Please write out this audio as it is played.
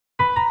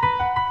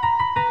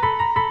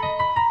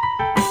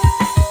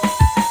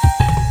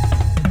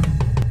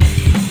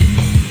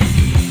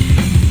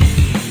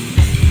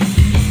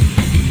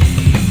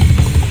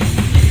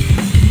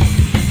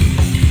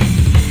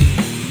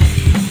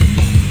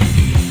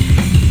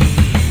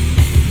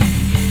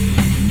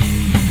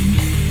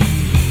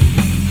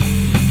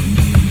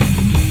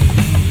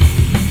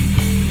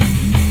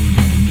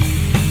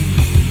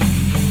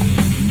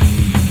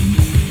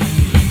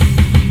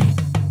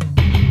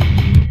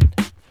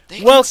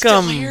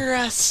Welcome. Hear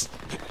us.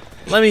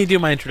 Let me do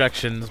my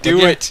introductions. Do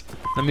it.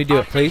 Let me do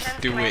it, please.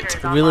 Do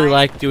it. I really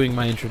like doing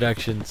my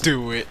introductions.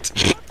 Do it.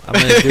 I'm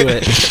gonna do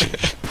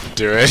it.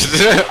 Do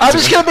it. I'm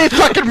just gonna be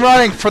fucking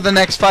running for the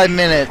next 5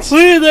 minutes.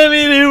 Please let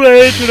me do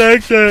my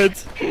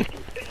introductions.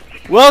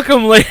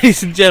 Welcome,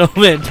 ladies and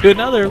gentlemen, to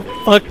another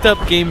Fucked Up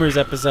Gamers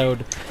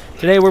episode.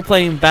 Today we're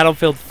playing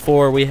Battlefield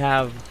 4. We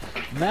have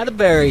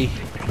Miserably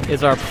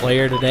is our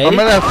player today. I'm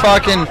gonna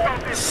fucking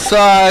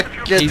suck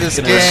at this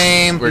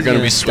game. We're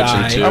gonna be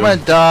switching to I'm gonna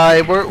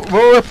die.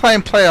 We're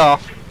playing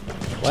playoff.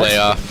 What?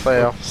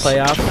 Playoff.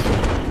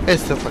 Playoff.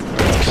 It's the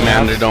fucking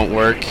Commander don't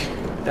work.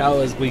 That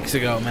was weeks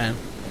ago, man.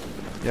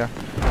 Yeah.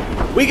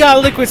 We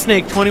got Liquid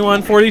Snake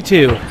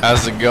 2142.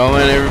 How's it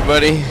going,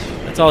 everybody?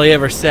 That's all he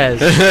ever says.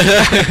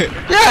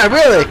 Yeah,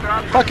 really.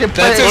 Fucking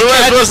play. What am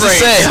I supposed to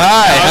say?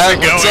 Hi,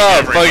 what's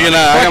up? Fucking,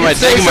 I got my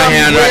dick in my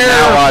hand right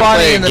now while I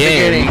play a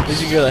game. You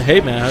should go like,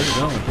 hey man, how's it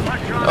going?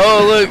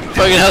 Oh look,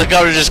 fucking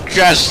helicopter just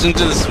crashed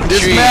into this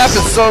trees. Map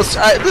is so.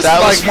 This is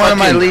like one of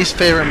my least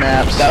favorite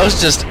maps. That was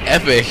just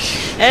epic.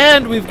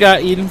 And we've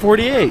got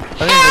Eden48.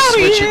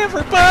 Howdy,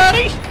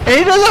 everybody! And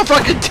he doesn't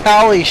fucking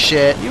tally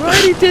shit. You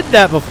already did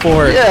that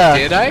before. Yeah.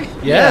 Did I?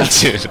 Yeah.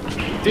 Dude.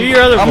 Do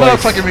your other voice. I'm gonna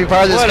fucking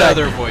revive this What guy.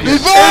 other voice?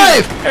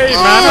 Revive! Hey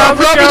man, how's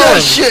it drop me going?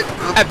 that shit!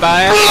 Hi,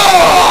 bye.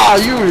 Oh,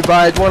 you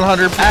revived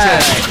 100%.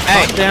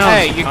 Calm down.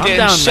 Hey, you Calm getting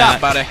down, shot,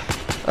 Matt. buddy.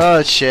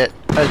 Oh shit,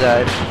 I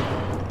died.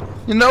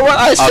 You know what?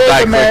 I I'll saved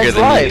die a man's quicker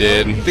than life. you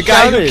did. The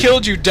guy who Shouted.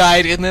 killed you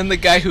died, and then the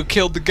guy who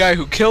killed the guy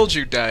who killed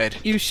you died.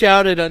 You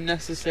shouted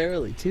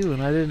unnecessarily too,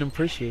 and I didn't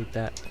appreciate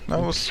that. I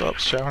will stop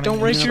shouting. Don't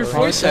raise your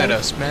voice at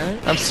us, man.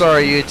 I'm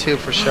sorry, you two,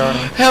 for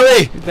shouting.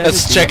 Helly, better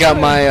let's do check that. out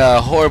my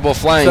horrible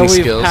flying So we've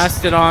skills.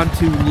 passed it on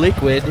to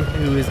Liquid,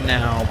 who is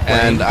now playing.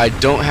 And I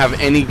don't have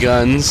any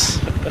guns.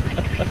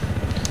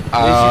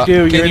 Yes, you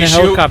do. You're Can in you a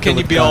shoot? helicopter Can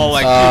you with be all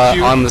guns. like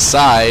pew pew? On the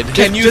side.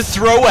 Can you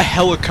throw a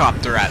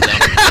helicopter at them?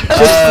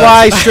 Just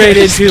fly straight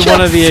into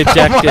one of the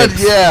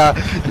objectives. Yeah,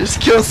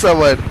 just kill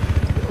someone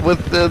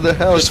with the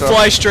helicopter. Just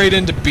fly straight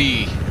into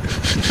B,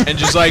 and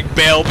just like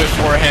bail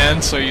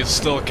beforehand, so you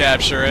still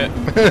capture it.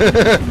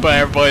 But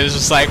everybody's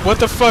just like, "What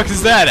the fuck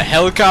is that? A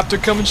helicopter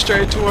coming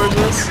straight towards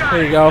us?"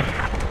 There you go.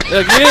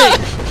 Look,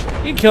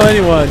 you didn't kill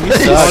anyone. You I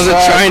suck.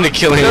 wasn't trying to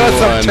kill That's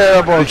some anyone.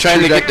 terrible I'm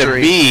trying to get the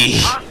trajectory.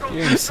 B.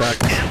 You suck.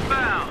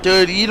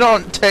 Dude, you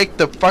don't take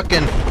the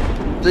fucking.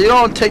 You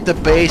don't take the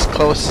base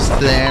closest to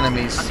the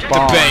enemy's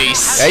spawn. The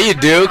base. Yeah, you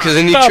do, because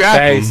then you Drop trap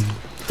base. them.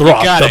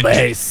 Drop got the it.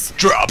 base.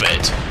 Drop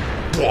it.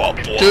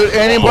 Dude,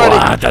 anybody.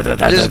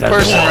 This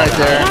person right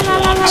there.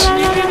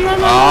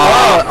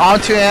 Oh,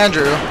 onto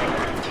Andrew.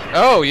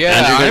 Oh yeah,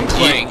 Andrew I'm gonna-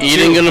 playing.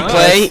 Eden too. gonna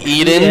play?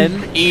 Eden?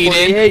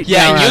 48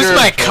 Yeah, now. use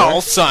my Sure.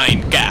 call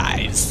sign,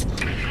 guys.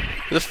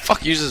 Who the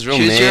fuck uses real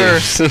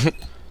Choose names?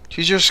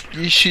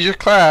 Choose your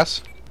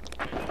class.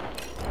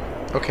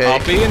 Okay.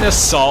 I'll be an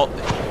assault.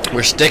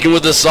 We're sticking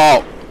with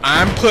assault.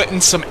 I'm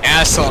putting some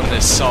ass on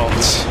this salt.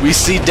 We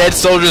see dead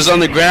soldiers on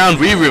the ground,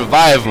 we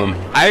revive them.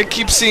 I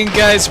keep seeing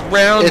guys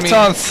around It's me.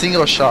 on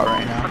single shot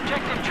right now.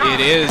 It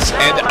is,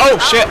 and oh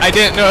shit, I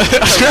didn't know.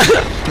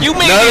 You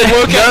made Another, me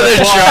look at another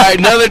the try,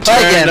 another turn,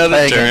 Again, another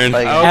again, turn.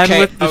 again. And Okay,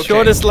 with the okay.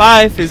 shortest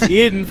life is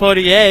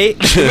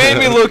Eden48. You made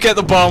me look at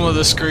the bottom of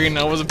the screen.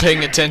 I wasn't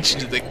paying attention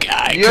to the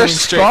guy You're coming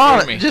straight for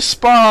spawn. me. Just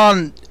spawn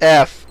on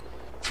F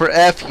for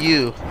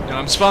FU. No,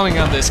 I'm spawning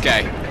on this guy.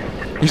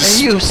 And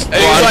you Spawned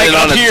like it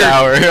up on a here.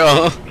 tower.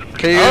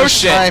 Okay, you're Oh, a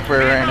shit. sniper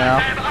right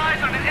now.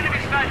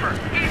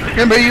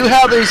 Remember, you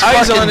have these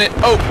Eyes fucking. on it.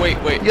 Oh wait.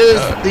 You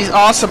have these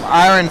awesome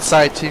iron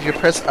sights. If you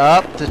press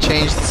up to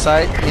change the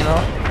sight, you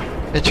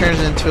know, it turns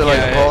into like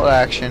Yeah, bolt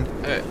action.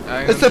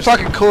 I It's the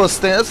fucking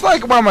coolest thing. It's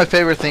like one of my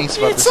favorite things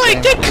about It's this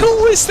like game. the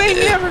coolest thing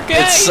ever, It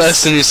guys.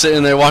 sucks when you're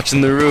sitting there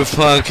watching the roof,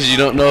 huh? Because you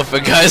don't know if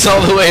a guy's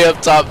all the way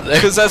up top there.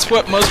 Because that's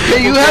what most Yeah,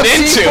 people you have get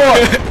into.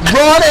 C4.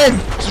 Run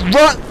and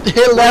run.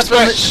 Hit left.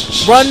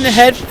 Run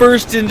head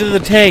first into the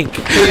tank.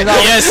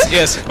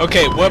 Yes.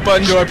 Okay, what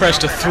button do I press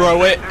to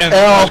throw it, and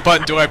L. what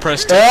button do I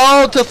press to?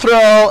 L to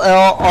throw,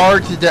 L R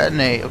to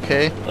detonate.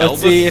 Okay.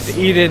 Let's see if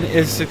Eden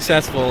is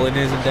successful in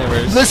his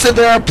endeavors. Listen,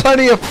 there are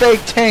plenty of fake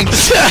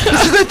tanks.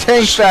 This is a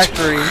tank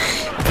factory.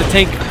 It's a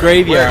tank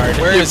graveyard.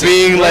 Where You're is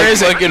being it? Where like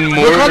is it? fucking Look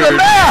on the mortared.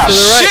 map. To the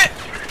right. Shit!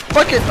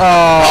 Fuck it.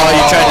 Oh,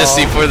 you tried to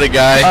see for the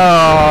guy.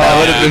 That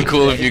would have been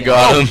cool if you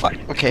got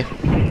him. Okay.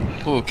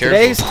 Ooh, careful.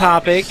 Today's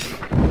topic,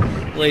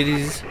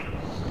 ladies,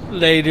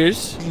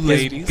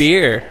 is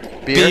beer.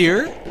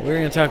 Beer. We're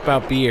gonna talk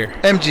about beer.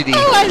 MGD.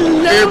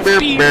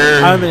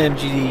 Beer. I'm an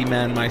MGD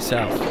man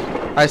myself.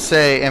 I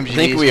say MGD. I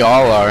think we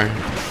all are.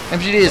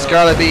 MGD has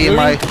gotta be Really?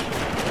 my.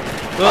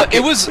 Well,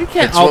 it was. We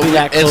can't It's all what be we-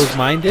 that it's-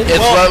 close-minded. It's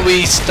what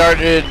we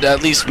started,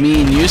 at least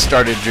me and you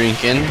started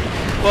drinking.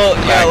 Well,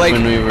 yeah, back like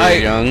when we were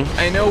young.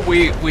 I know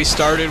we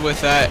started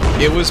with that.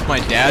 It was my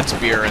dad's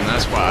beer, and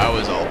that's why I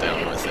was all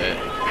down with it.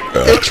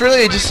 It's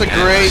really just a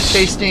great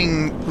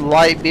tasting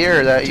light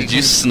beer that you Did you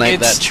can. snipe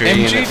that tree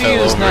and it MGD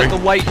fell is over? not the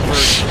light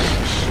version.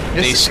 They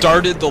It's-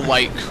 started the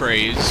light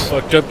craze,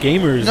 Fucked Up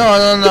Gamers.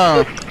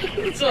 No.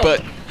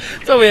 but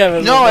So we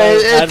have No,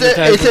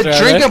 it's a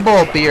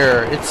drinkable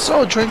beer. It's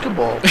so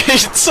drinkable.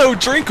 It's so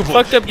drinkable.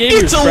 Fucked Up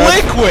Gamers. It's a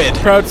liquid.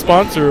 Proud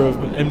sponsor of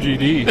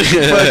MGD.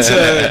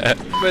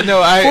 But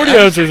no, 40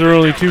 ounces are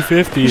only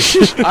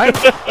 $2.50.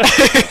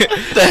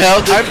 The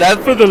hell? That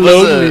For the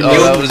lonely.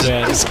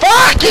 that was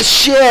Fuck this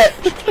shit!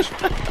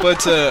 But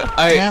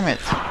Damn it.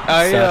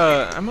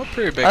 I'm a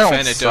pretty big I don't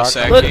fan of Dos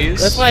suck. Look, Equis.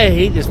 that's why I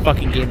hate this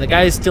fucking game. The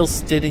guy is still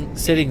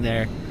sitting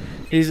there.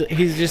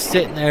 He's just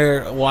sitting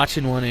there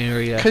watching one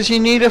area. Because you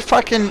need to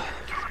fucking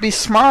be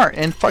smart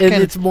and fucking...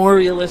 And it's more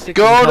realistic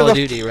go than to Call of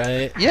the Duty,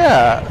 right?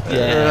 Yeah.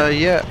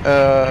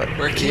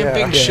 Where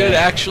camping Yeah. should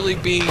actually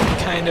be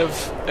kind of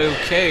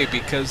okay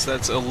because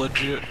that's a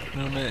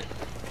legitimate.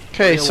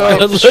 Okay, real so...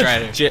 life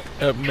strategy.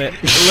 Legitimate.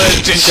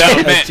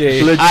 Legitimate.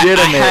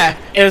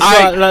 It's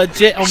not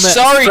legitimate.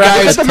 Sorry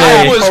guys, strategy.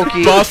 I was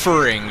Pokey.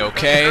 buffering,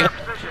 okay?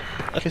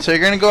 Okay, so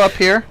you're gonna go up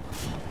here.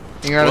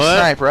 And you're gonna What?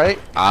 snipe, right?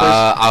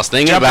 I was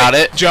thinking about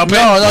it. Jump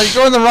No, you're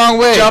going the wrong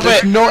way. Jump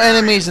There's it. no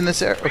enemies in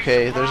this area.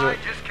 Okay, there's a...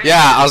 Yeah,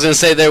 I was gonna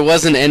say there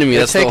was an enemy. They're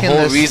That's the taking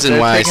whole this- reason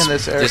they're why taking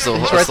this area. there's the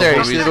It's that's right the there. whole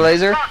You see the reason.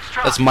 laser?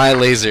 That's my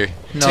laser.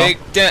 No. Take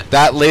that.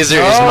 That laser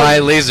is No. my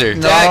laser.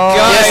 No. That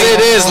guy. Yes, it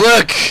is.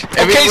 Look.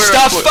 Okay,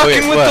 stop Wait,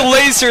 fucking with what? the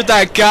laser.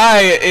 That guy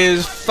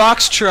is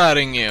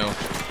foxtrotting you.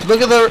 Look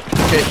at the...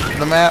 Okay,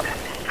 the map.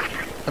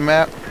 The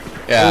map.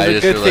 Yeah, I It was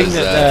a just good thing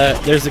realized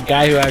that there's a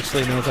guy who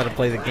actually knows how to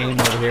play the game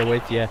over here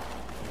with you.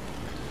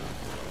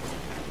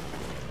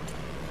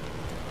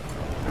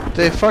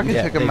 They fucking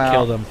Yeah, took they him out.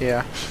 killed him.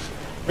 Yeah.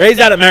 Raise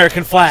that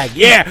American flag!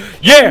 Yeah!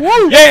 Yeah!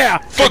 Yeah!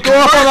 Go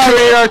up on that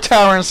radar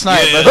tower and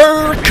snipe. Yeah.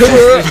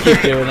 Just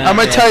keep doing that, I'm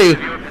gonna yeah. tell you,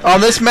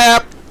 on this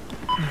map,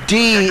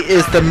 D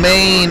is the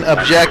main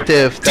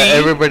objective that D?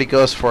 everybody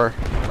goes for.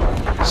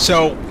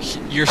 So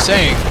you're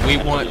saying we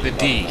want the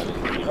D?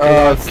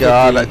 Oh it's the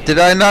god, D. did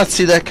I not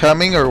see that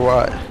coming or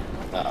what?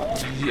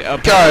 Yeah,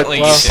 apparently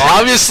you well, did.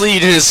 Obviously, you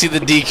didn't see the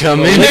D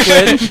coming.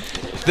 Liquid.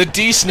 The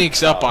D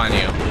sneaks up on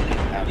you.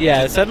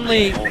 Yeah,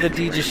 suddenly the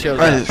D just shows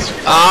That up. is-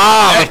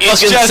 Ah, the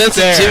It's fucking just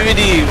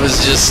sensitivity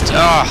was just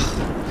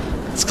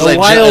It's because A I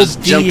wild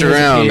just D jumped has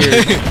around.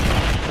 appeared.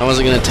 I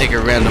wasn't gonna take a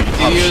random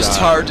pop D is shot.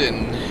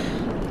 hardened.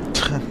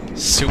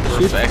 Super Shoot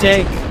the effective.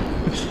 tank.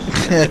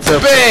 it's a...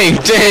 Bang!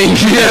 Dang!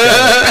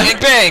 Bang!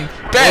 Bang!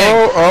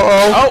 Bang!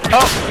 Oh.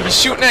 Oh! He's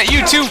shooting at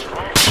you too.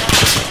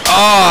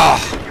 Ah,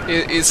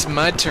 It's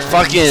my turn.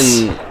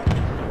 fucking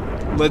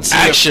Let's see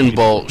action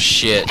bolt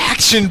shit.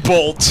 action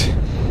bolt.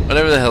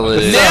 Whatever the hell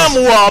it is. Nam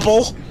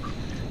wobble.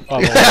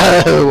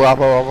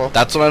 Wobble, wobble.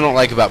 That's what I don't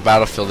like about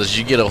Battlefield is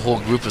you get a whole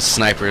group of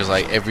snipers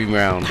like every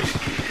round.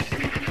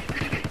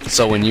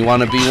 So when you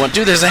want to be one,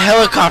 dude, there's a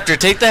helicopter.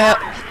 Take the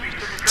helicopter.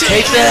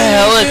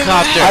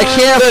 I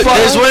can't Look, fuck-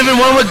 there's even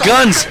one with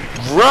guns.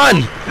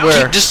 Run.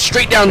 Where? Keep just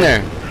straight down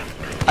there.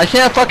 I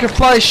can't fucking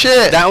fly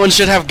shit. That one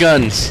should have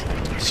guns.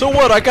 So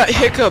what? I got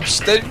hiccups.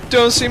 They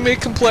don't see me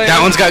complain.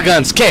 That one's got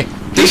guns. Okay.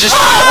 He just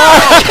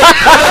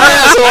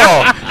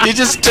asshole. He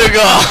just took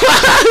off.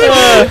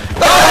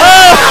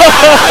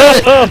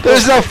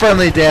 There's no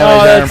friendly Oh,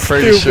 damage, I'm that's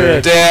pretty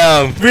sure. stupid.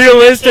 Damn.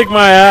 Realistic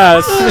my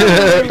ass.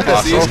 Because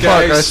Oh these fuck,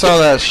 I guys saw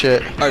that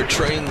shit. are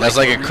trained. That's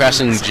like a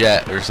crashing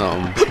jet or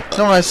something.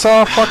 No, I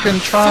saw a fucking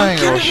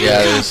triangle.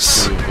 Yeah,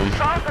 there's two of them.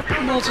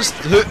 I'll just.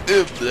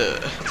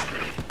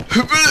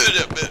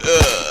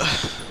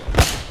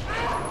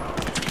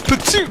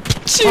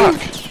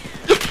 Fuck.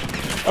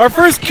 Our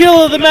first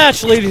kill of the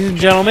match, ladies and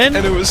gentlemen.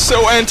 And it was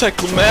so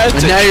anticlimactic.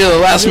 And now you're the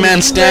last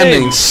man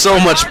standing. So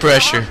much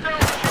pressure.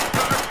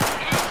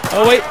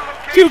 Oh wait,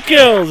 2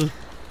 kills.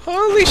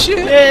 Holy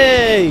shit!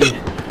 Yay!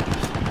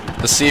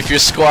 Let's see if your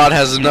squad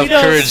has enough We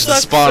don't courage to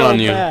suck spawn so on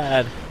you.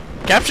 bad.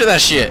 Capture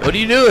that shit. What are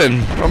you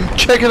doing? I'm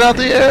checking out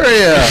the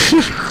area.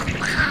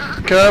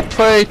 Gotta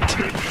play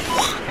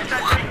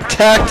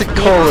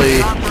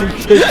tactically.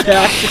 Tactically. You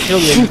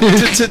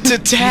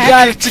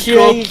gotta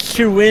Tactical. kill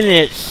to win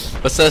it.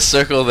 What's that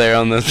circle there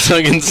on the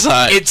second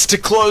side? It's to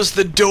close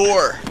the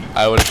door.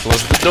 I would have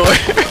closed the door.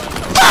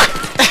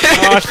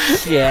 Oh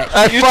shit.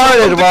 I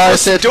farted while I Close the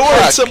said door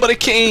and fuck. somebody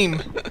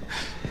came.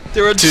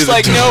 They were just the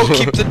like, no, door.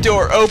 keep the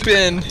door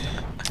open.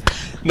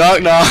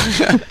 Knock knock.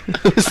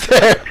 Who's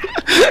there?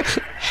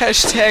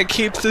 Hashtag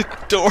keep the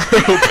door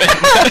open.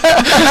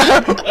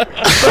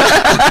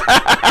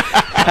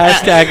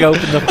 Hashtag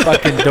open the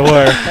fucking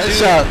door.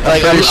 Headshot.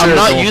 Like Pretty I'm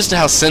not sure. used to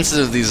how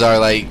sensitive these are.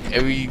 Like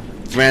every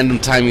random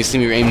time you see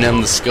me aim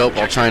down the scope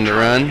while trying to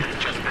run,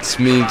 it's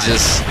me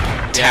just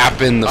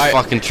tapping the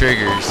fucking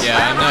triggers.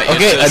 Yeah, I'm not used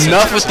to Okay, this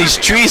enough with these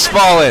trees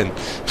falling.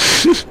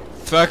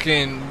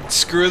 Fucking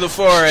screw the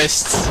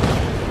forests.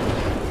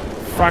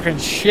 Fucking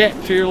shit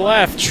to your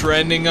left.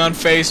 Trending on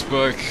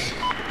Facebook.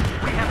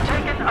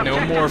 No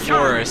more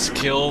forests.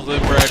 Kill the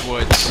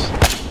redwoods.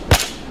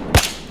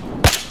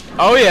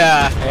 Oh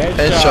yeah.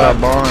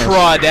 Headshot bonus.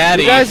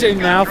 Crawdaddy. You guys are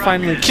now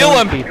finally Kill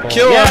killing him! people.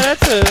 Kill yeah, him!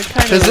 that's a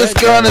kind Cause of this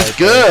red gun guy is right there.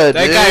 good.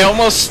 That dude. guy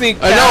almost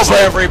sneaked I know, past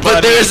everybody.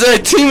 but there's a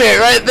teammate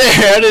right there.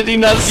 How did he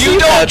not see You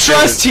don't that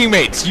trust dude?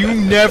 teammates. You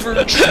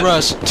never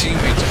trust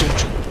teammates.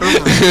 Don't you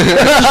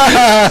ever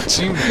trust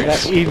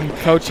teammates. Got even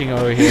coaching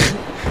over here.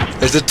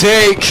 There's a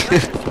take.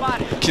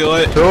 Kill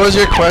it. What was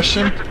your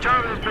question?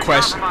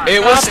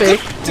 It was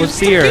was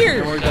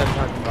beer. We're done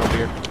talking about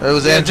beer. It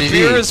was the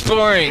beer MGD. is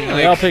boring.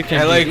 We all Like, picked MGD.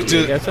 I like I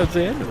guess that's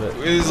the end of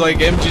it. it was like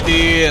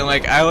MGD and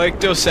like I like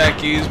Dos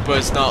Equis, but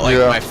it's not like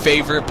Yeah. my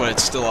favorite, but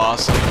it's still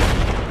awesome.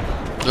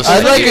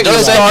 I like it.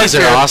 Those eggs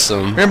are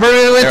awesome. Remember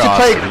we went They're to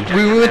play? awesome.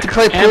 We went to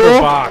play pool.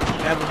 Amberbach.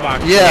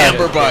 Amberbach. Yeah.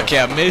 Amberbuck,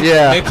 yeah,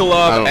 Yeah.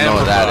 Michelob, I don't know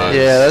what that Amberbuck. is.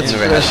 Yeah, that's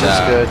Never that's had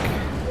just that.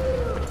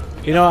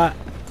 good. You know,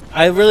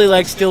 I really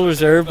like Steel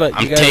Reserve, but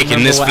I'm you guys taking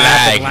remember this what flag.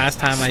 happened last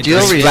time I Steel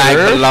drank? This Reserve? flag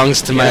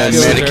belongs to my Yeah,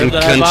 Steel American Reserve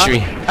that I bought? country.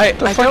 What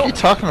the fuck are you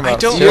talking about? I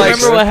don't Do you like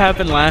remember what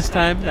happened last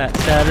time? That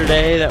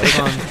Saturday that was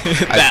on.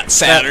 that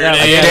Saturday. that-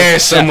 I dare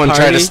someone try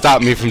party? to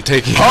stop me from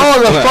taking Oh,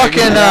 the flag.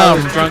 fucking I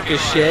was drunk as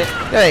shit.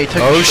 Yeah, you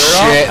took Oh your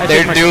shirt shit, I they're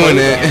took my doing clothes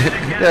it.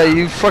 off. Yeah,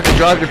 you fucking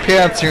dropped your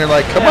pants and you're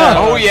like, come Yeah.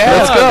 on. Oh yeah,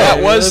 Let's go. that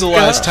was the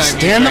Let's last go. time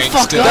Stand you the drank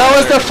fuck Steel up. That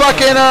was the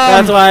fucking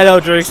That's why I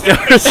don't drink Steel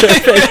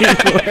Reserve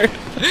anymore.